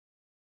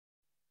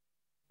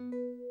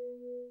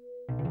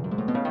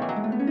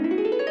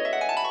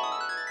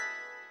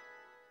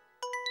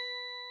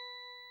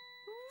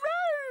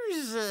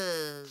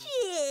Roses!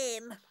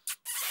 Jim!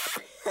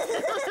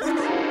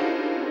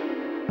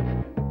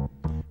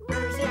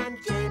 Rosie and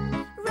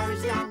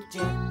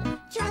Jim,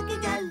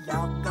 chugging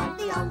along on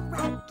the old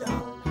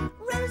ragdoll.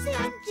 Rosie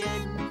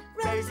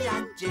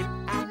and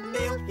Jim, and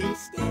Neil, he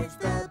steers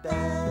the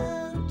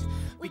boat.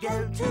 We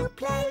go to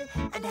play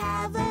and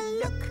have a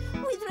look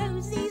With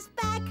Rosie's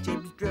bag.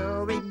 Jim's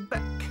drawing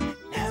book.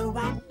 No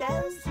one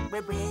knows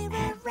when we're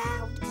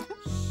around.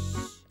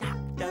 Shh, now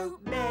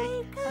don't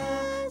make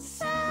a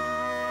sound.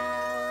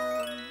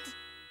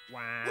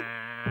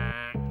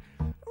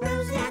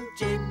 Rosie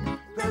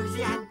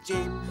and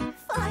Jim,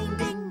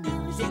 finding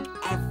music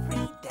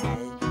every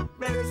day.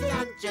 Rosie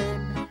and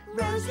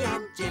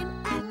Jim,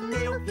 and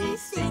Neil, he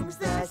sings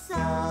the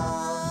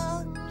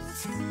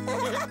songs.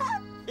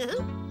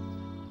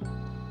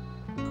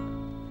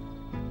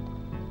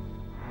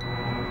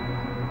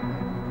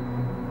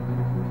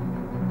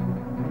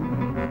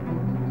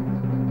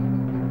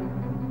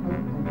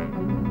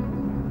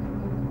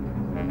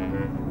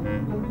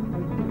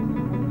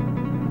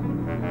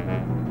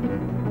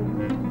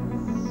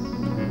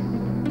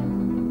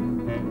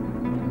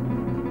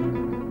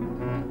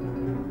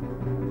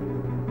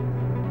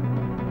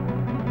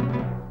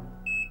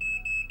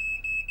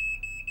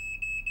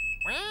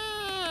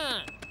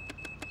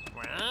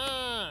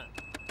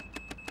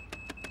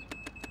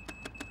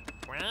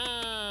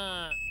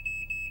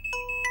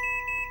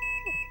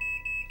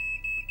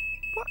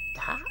 What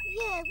duck?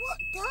 Yeah, what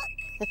duck?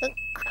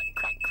 Quack,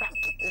 quack, quack.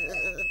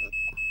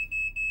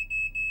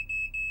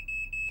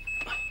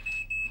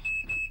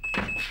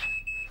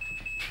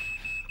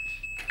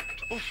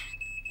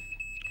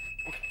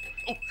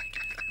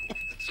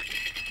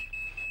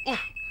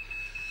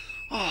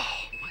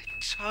 Oh, my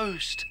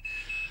toast.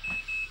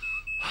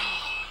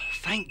 Oh,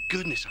 thank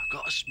goodness I've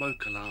got a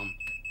smoke alarm.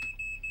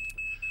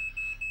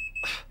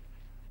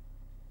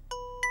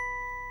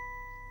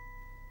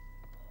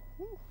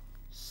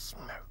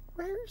 Smoke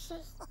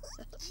roses.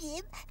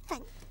 Jim,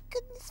 thank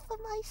goodness for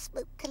my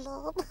smoke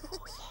alarm.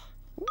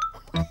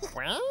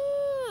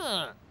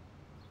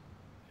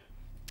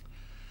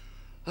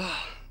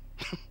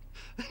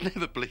 I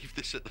never believed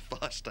this at the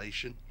fire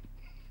station.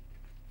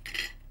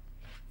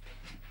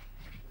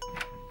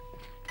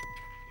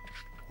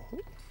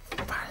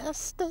 Fire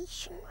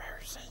station,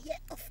 Rosie. Yeah,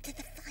 off to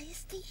the fire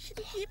station,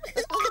 Jim.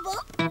 Come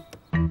on.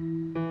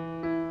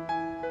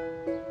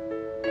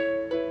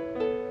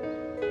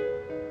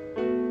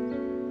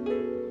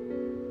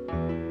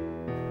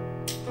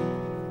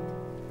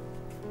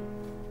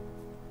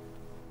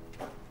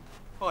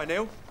 Hi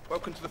Neil,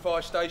 welcome to the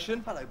fire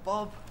station. Hello,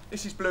 Bob.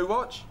 This is Blue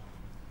Watch.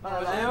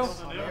 Hello,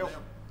 Neil.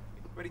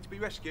 Ready to be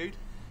rescued?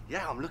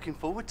 Yeah, I'm looking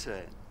forward to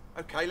it.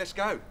 Okay, let's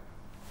go.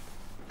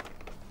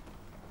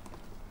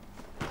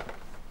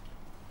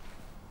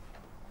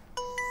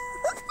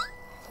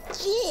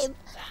 Jim,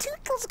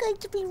 Tootle's going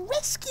to be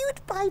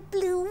rescued by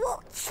Blue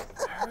Watch.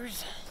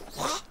 Rosie.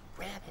 Yeah?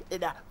 We're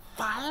in a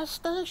fire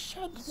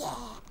station.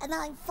 Yeah, and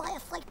I'm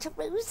firefighter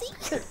Rosie.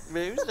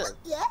 Rosie.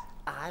 Yeah?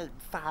 I'm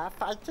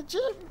firefighter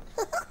Jim.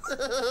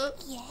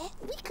 Yeah,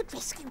 we could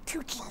rescue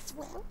Tootle as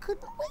well,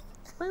 couldn't we?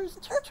 Where's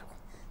Tootle?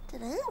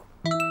 Dunno.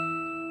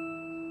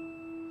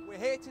 We're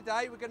here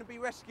today, we're going to be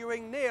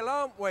rescuing Neil,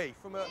 aren't we?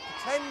 From a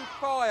pretend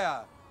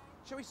fire.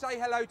 Shall we say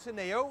hello to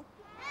Neil?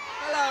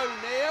 Hello,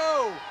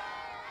 Neil.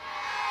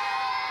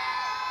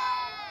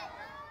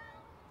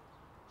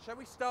 Shall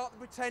we start the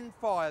pretend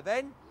fire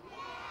then?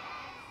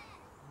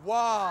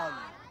 1,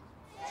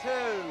 2,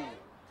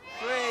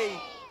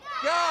 3,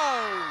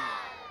 go!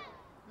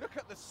 Look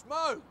at the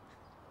smoke.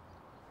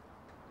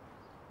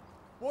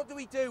 What do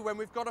we do when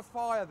we've got a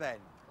fire then?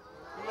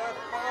 We have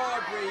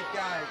fire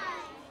brigade.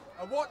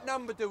 And what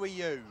number do we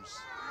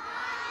use?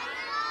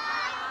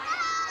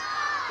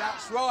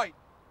 That's right.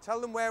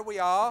 Tell them where we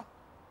are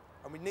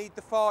and we need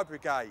the fire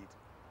brigade.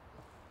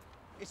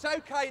 It's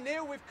okay,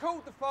 Neil, we've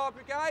called the fire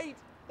brigade.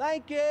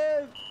 Thank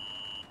you.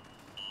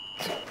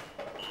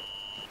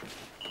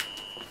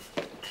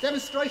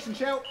 Demonstration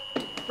shout.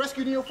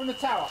 Rescue Neil from the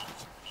tower.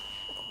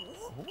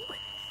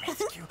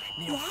 Rescue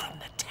Neil from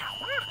the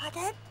tower.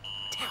 Pardon?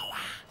 Tower.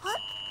 What?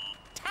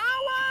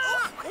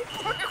 Tower!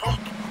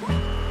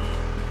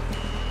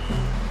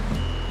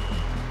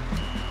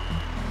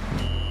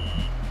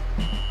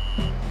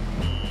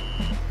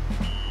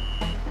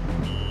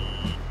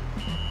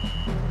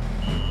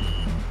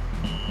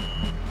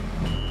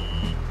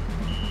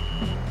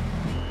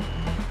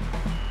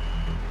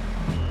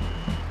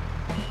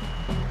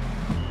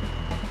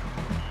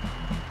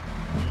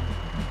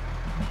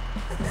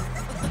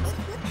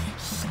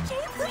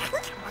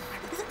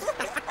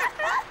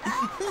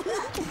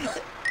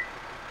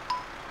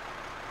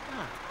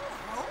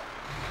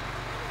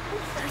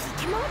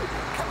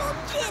 Come on,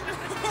 Jim.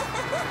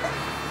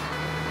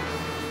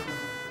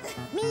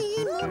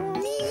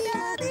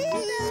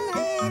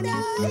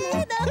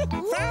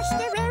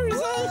 Faster,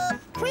 Rosie!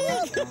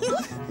 Quick!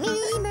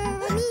 Mima,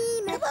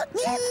 Mima,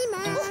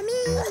 Mima,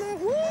 Mima,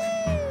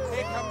 woo!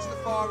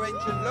 fire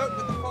engine, look,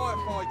 with the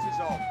firefighters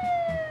on.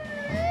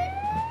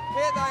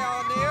 Here they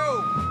are, Neil.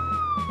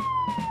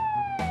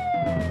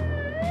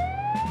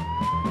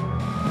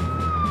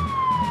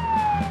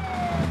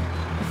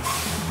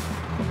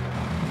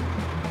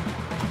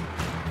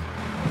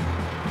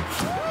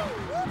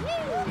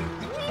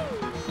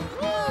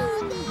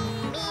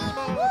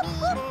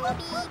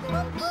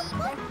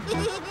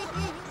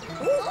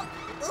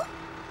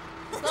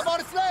 Slip on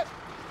the slip!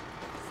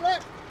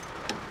 Slip!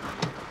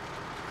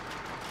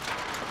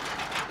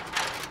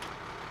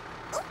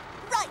 Oh,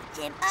 right,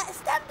 Jim.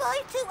 Stand by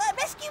to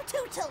rescue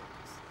Tootles.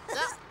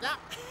 Yeah.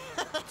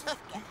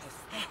 Get this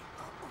thing.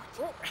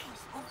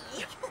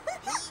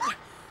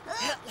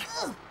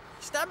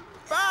 Stand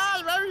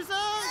by, Rosie!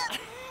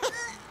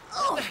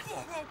 Oh,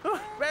 dear.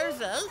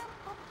 Rosie,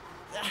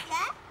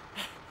 Yeah?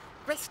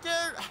 rescue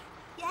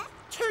Yeah?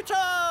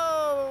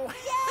 Tuto!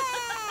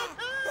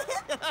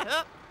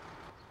 Yeah!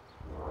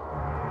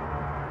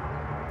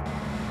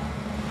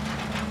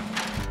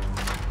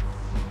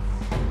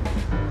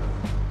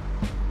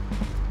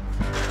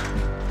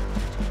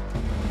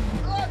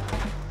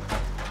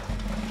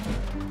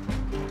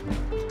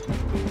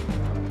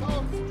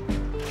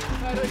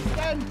 Try to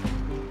extend.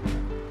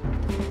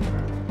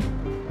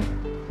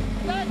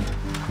 Extend.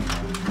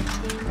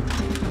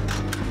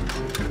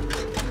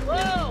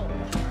 Whoa!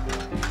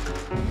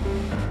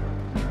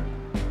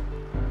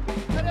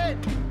 Get in.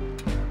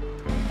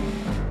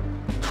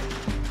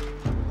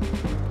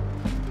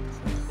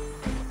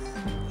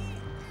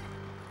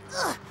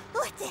 Oh,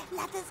 the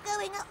ladder's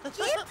going up,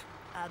 Jim.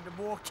 And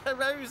water,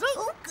 Rosie.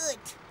 Oh, good.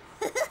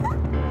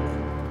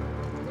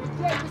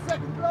 Get to the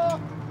second floor.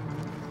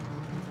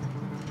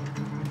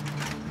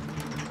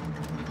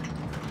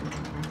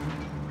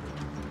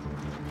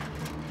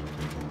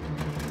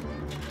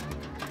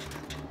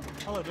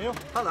 Hello, Neil.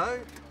 Hello.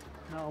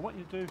 Now, I want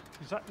you to do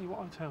exactly what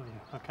I tell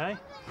you, okay?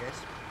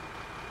 Yes.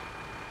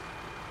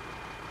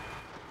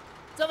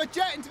 Let's have a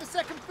jet into the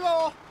second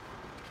floor.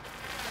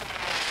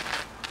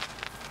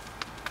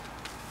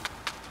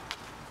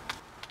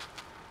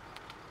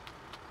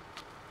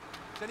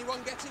 Is anyone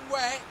getting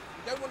wet?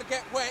 We don't want to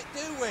get wet,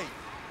 do we?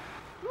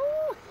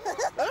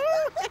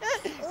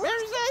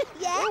 Rosie,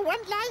 Yeah? one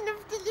line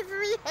of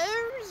delivery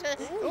hose.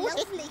 Oh,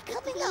 lovely.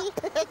 Coming up.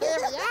 There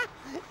we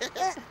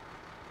are.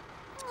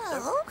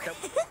 Oh. Don't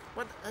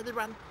want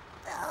anyone,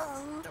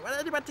 Oh. don't want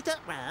anyone to get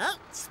wet.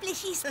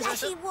 Splishy,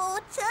 splashy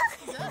water.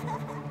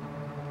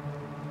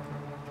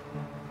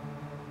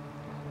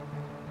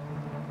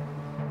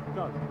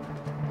 Go.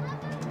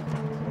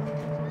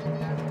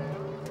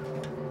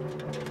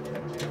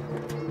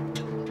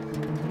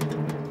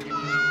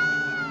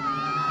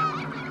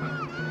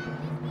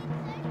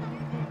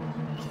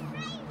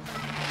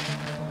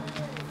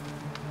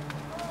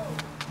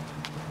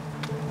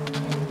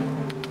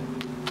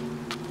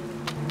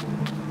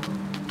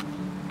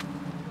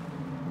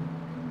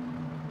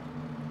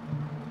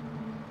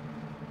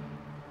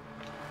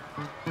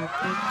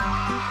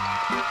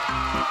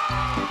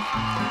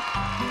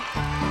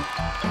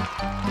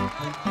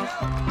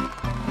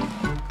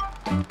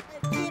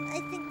 Jim, I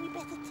think we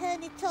better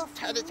turn it off.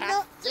 Turn it Not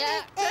off. to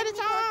Yeah, make turn it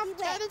off.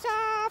 everybody Turn wet. it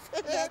off.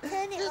 Yeah,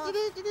 turn it off.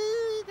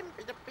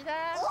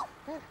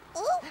 Oh,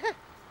 Oh,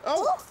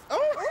 oh, oh.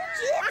 oh,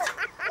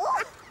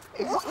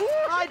 Jim.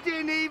 Oh. I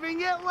didn't even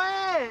get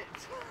wet.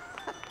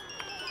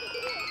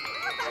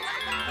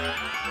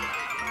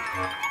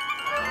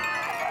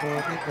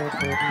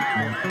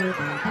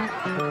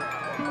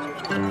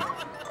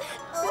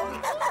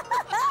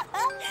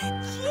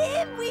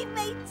 Jim, we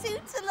made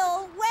Tootle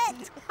all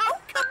wet. Oh,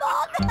 come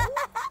on.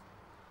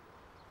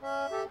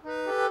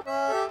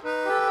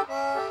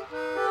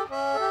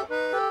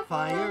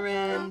 Fire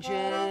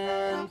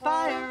engine,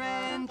 fire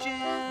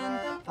engine,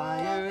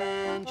 fire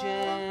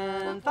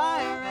engine,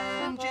 fire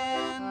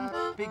engine.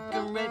 Big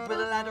and red with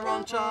a ladder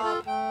on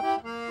top.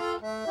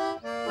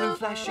 Blue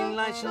flashing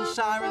lights and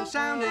siren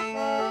sounding.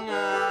 Fire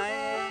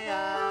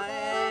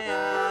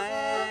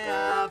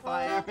engine,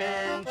 fire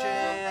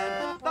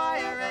engine,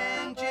 fire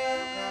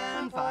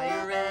engine,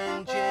 fire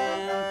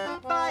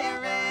engine.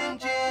 Fire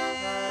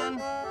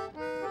engine.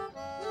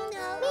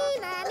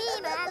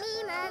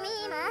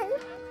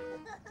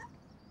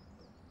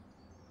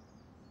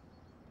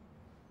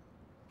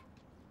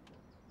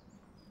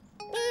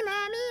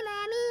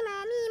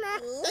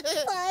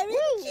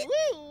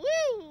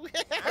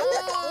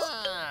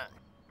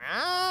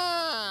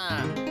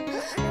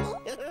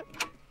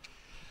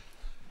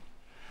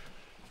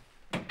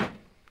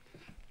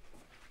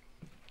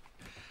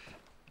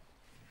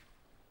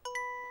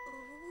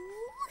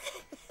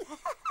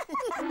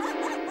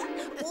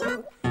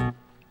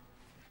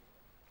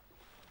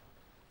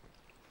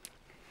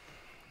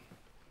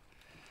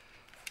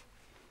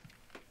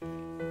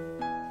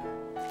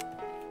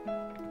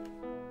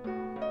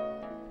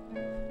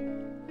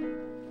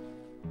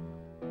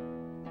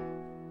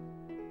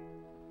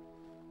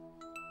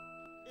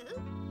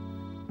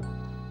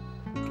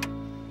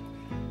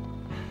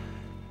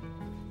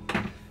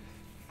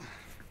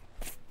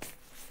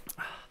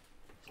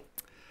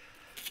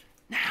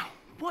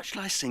 What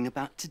shall I sing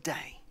about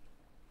today?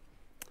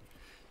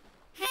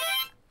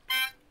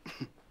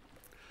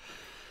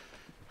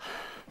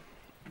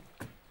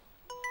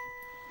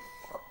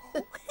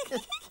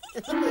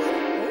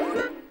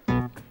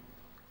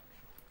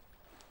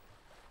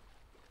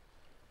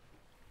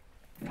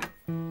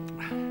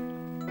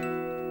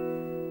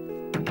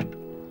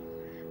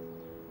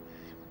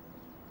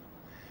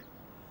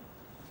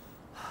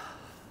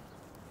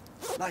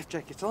 Life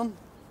jacket on, and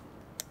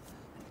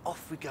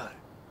off we go.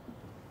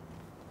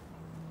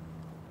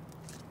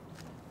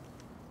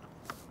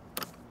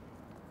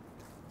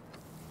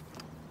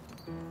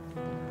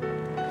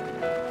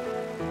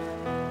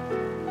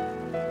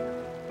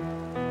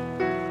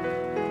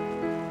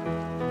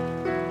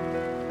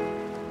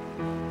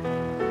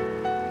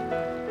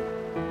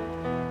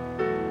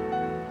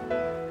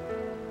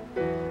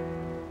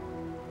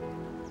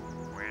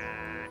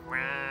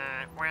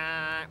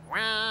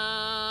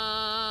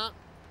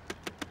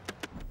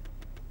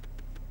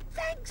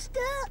 Thanks,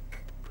 Duck.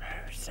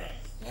 Rosie,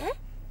 Yeah?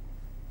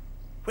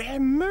 we're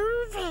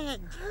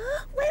moving.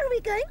 Where are we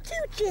going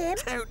to, Jim?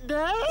 Don't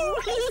know.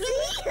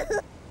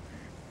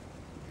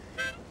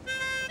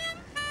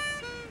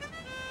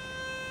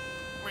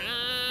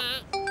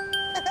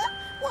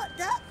 What,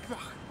 Duck?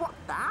 What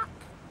that?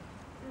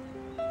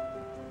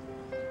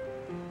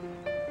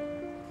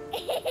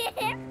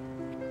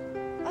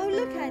 Oh,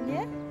 look,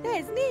 Anya.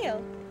 There's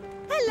Neil.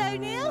 Hello,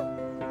 Neil.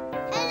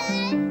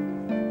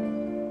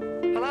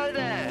 Hello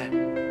there.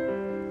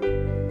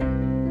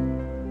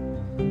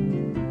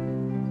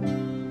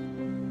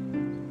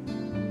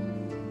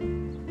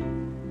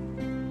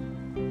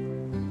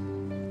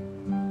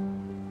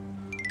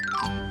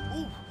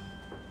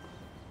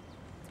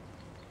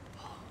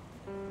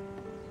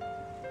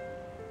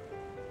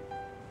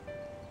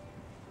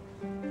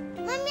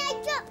 Mummy,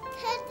 I dropped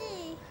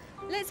Teddy.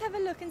 Let's have a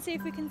look and see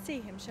if we can see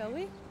him, shall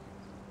we?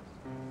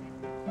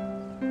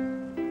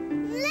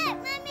 Look,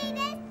 Mummy,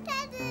 there's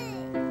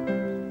Teddy.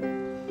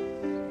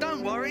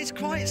 Don't worry, it's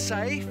quite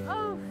safe.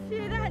 Oh,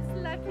 phew, that's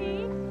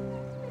lucky.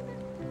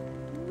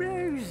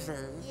 Rosie,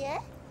 Yeah?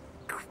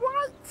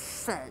 quite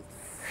safe.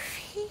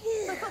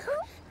 Phew.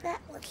 That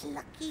was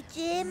lucky,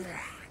 Jim.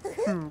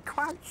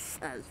 Quite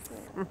safe.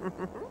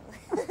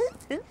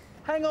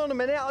 Hang on a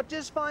minute, I'll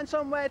just find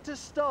somewhere to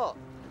stop.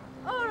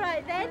 All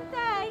right, then.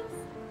 Thanks.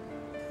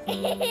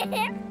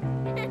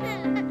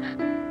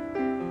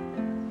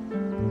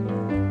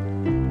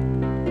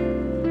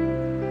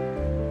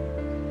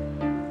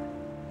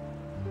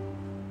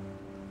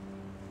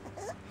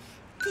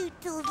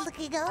 Tootle's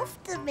looking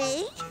after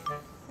me.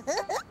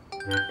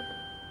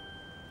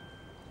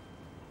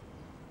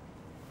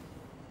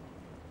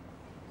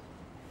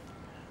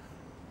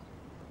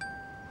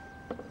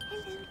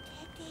 Hello,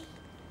 Teddy.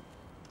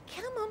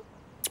 Come on.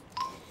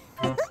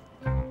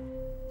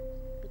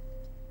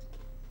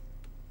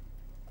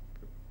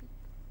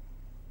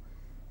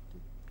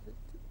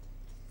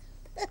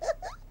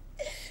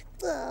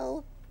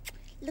 Oh,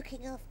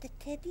 looking after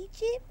Teddy,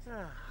 Jim?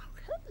 Oh,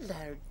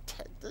 hello,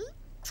 Teddy.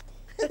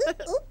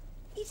 Oh,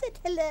 he said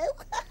hello.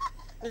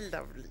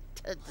 Lovely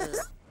Teddy.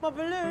 My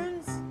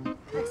balloons!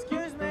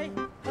 Excuse me.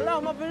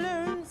 Hello, my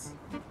balloons!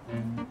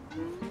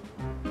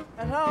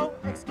 Hello,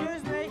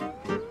 excuse me.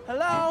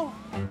 Hello?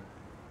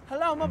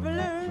 Hello, my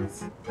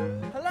balloons!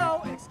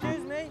 Hello, excuse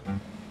me.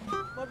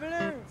 My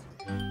balloons!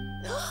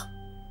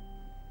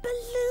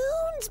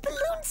 Balloons,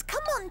 balloons,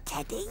 come on,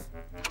 Teddy.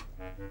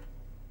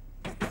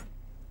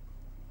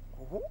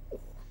 Oh,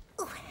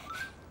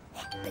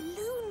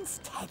 balloons,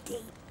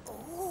 Teddy.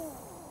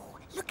 Oh,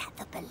 look at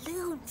the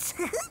balloons.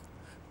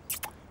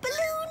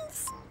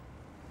 Balloons.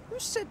 Who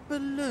said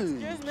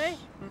balloon? Excuse me.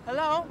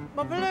 Hello,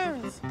 my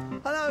balloons!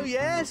 Hello,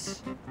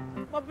 yes?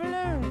 My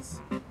balloons!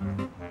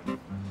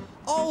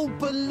 Oh,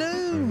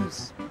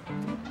 balloons!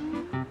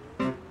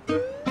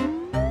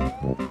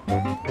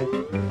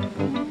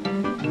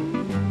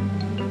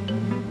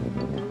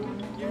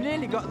 You've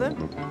nearly got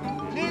them.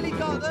 Nearly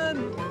got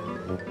them!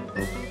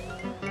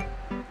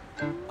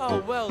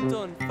 Oh, well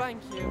done.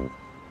 Thank you.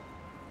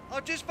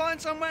 I'll just find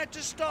somewhere to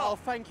Oh, stop.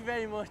 thank you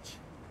very much.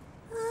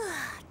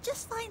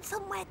 Just find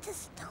somewhere to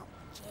stop,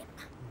 Jim.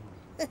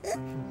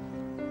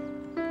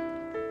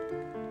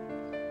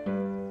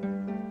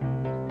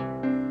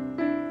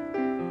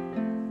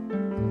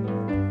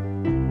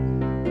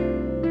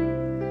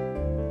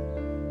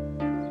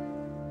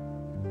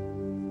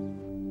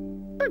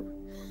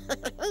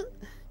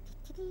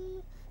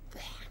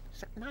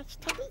 Is that nice,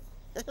 Teddy?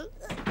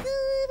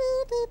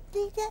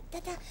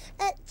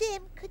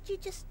 Jim, could you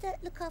just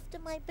look after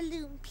my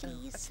balloon,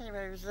 please? Okay,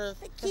 Rosie.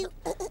 Thank you.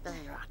 There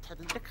you are,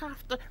 Teddy. Look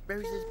after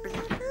Rosie's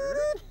balloon.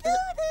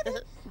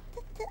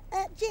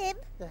 Jim,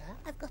 Yeah?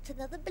 I've got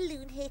another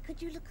balloon here.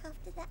 Could you look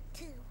after that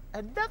too?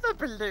 Another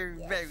balloon,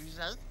 Yes.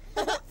 Rosie.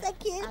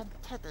 Thank you. And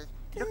Teddy,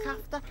 look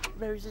after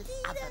Rosie's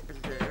other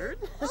balloon.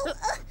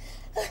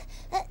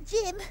 Oh,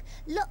 Jim,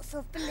 lots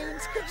of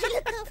balloons. Could you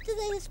look after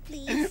those,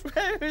 please?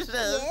 Rosie,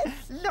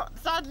 Yes?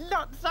 lots and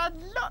lots and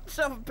lots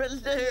of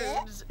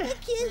balloons.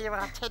 Thank you. Here you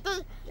are,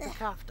 Teddy.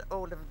 Look after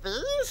all of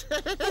these.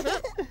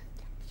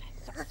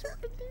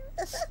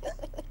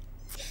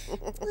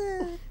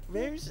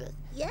 Rosie.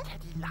 Yeah?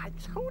 Teddy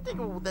likes holding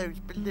all those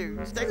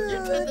balloons, don't you,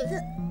 Teddy?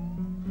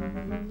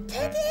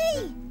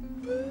 Teddy!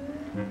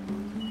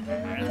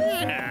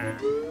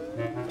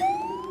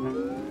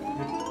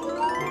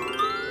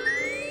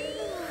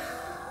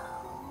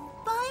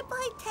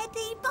 Bye-bye,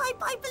 Teddy.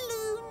 Bye-bye,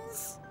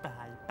 balloons.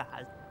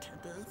 Bye-bye,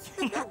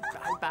 Teddy.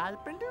 Bye-bye,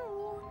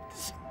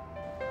 balloons.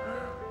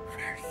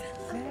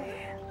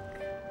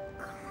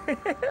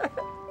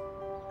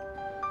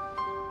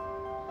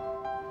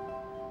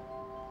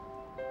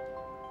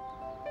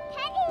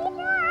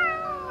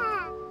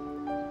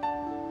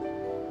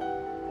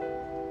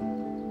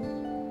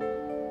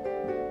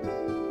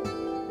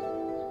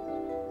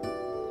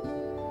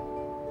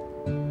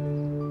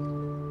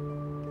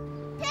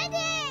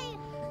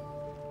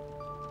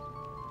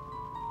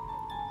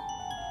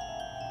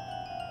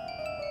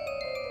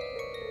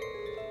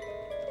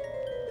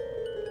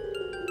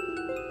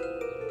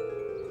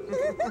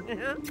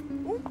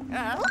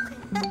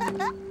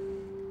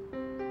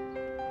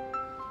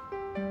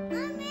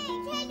 Mummy,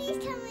 Teddy's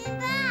coming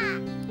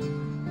back.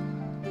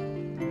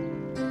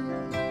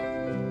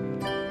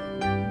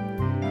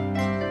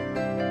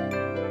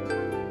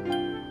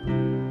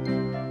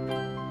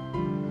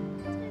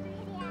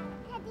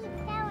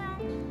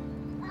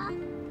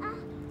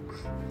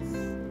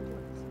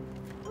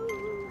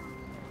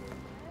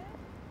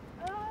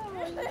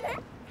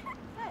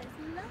 That's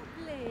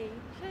lovely.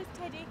 Shows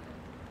Teddy.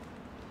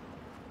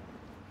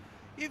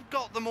 You've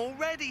got them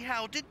already.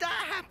 How did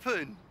that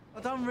happen? I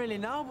don't really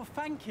know, but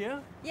thank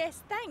you.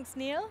 Yes, thanks,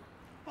 Neil.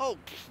 Oh,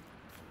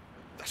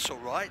 that's all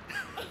right.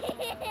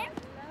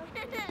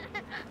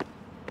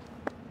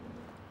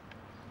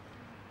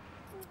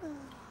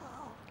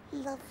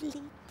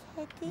 Lovely,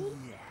 Teddy.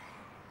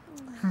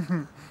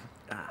 Yeah.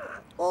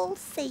 All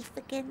safe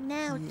again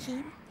now,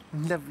 Jim.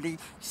 Lovely,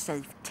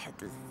 safe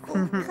Teddy.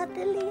 All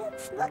cuddly and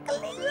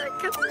snuggly.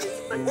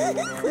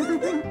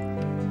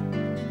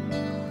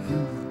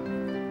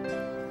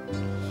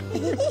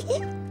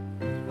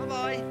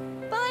 Bye-bye.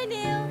 Bye,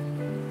 Neil.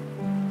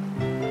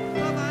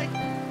 Bye-bye.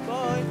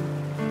 Bye.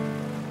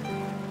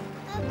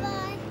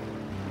 Bye-bye.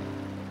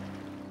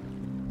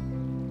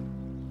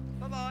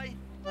 Bye-bye.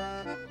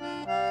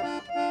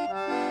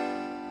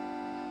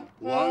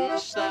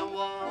 Once there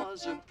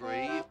was a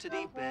brave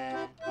teddy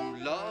bear who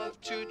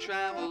loved to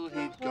travel,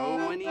 he'd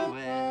go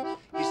anywhere.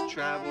 He's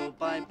travelled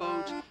by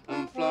boat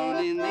and flown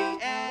in the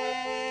air.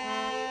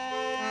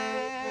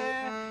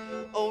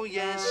 Oh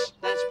yes,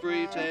 that's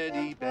brave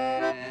teddy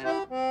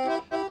bear.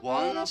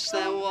 Once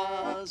there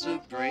was a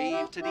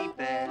brave teddy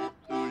bear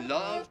who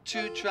loved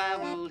to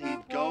travel,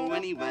 he'd go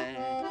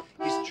anywhere.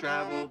 He's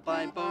travelled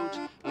by boat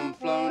and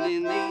flown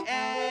in the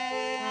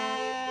air.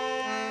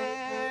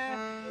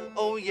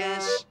 Oh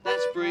yes,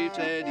 that's brave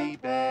teddy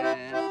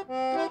bear.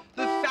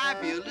 The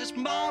fabulous,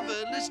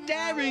 marvellous,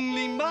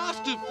 daringly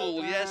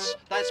masterful, yes,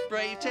 that's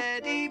brave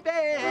teddy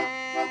bear.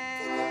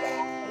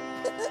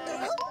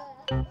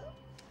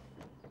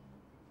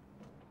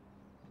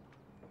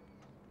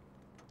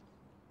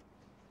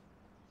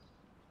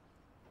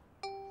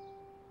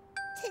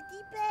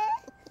 Teddy bear.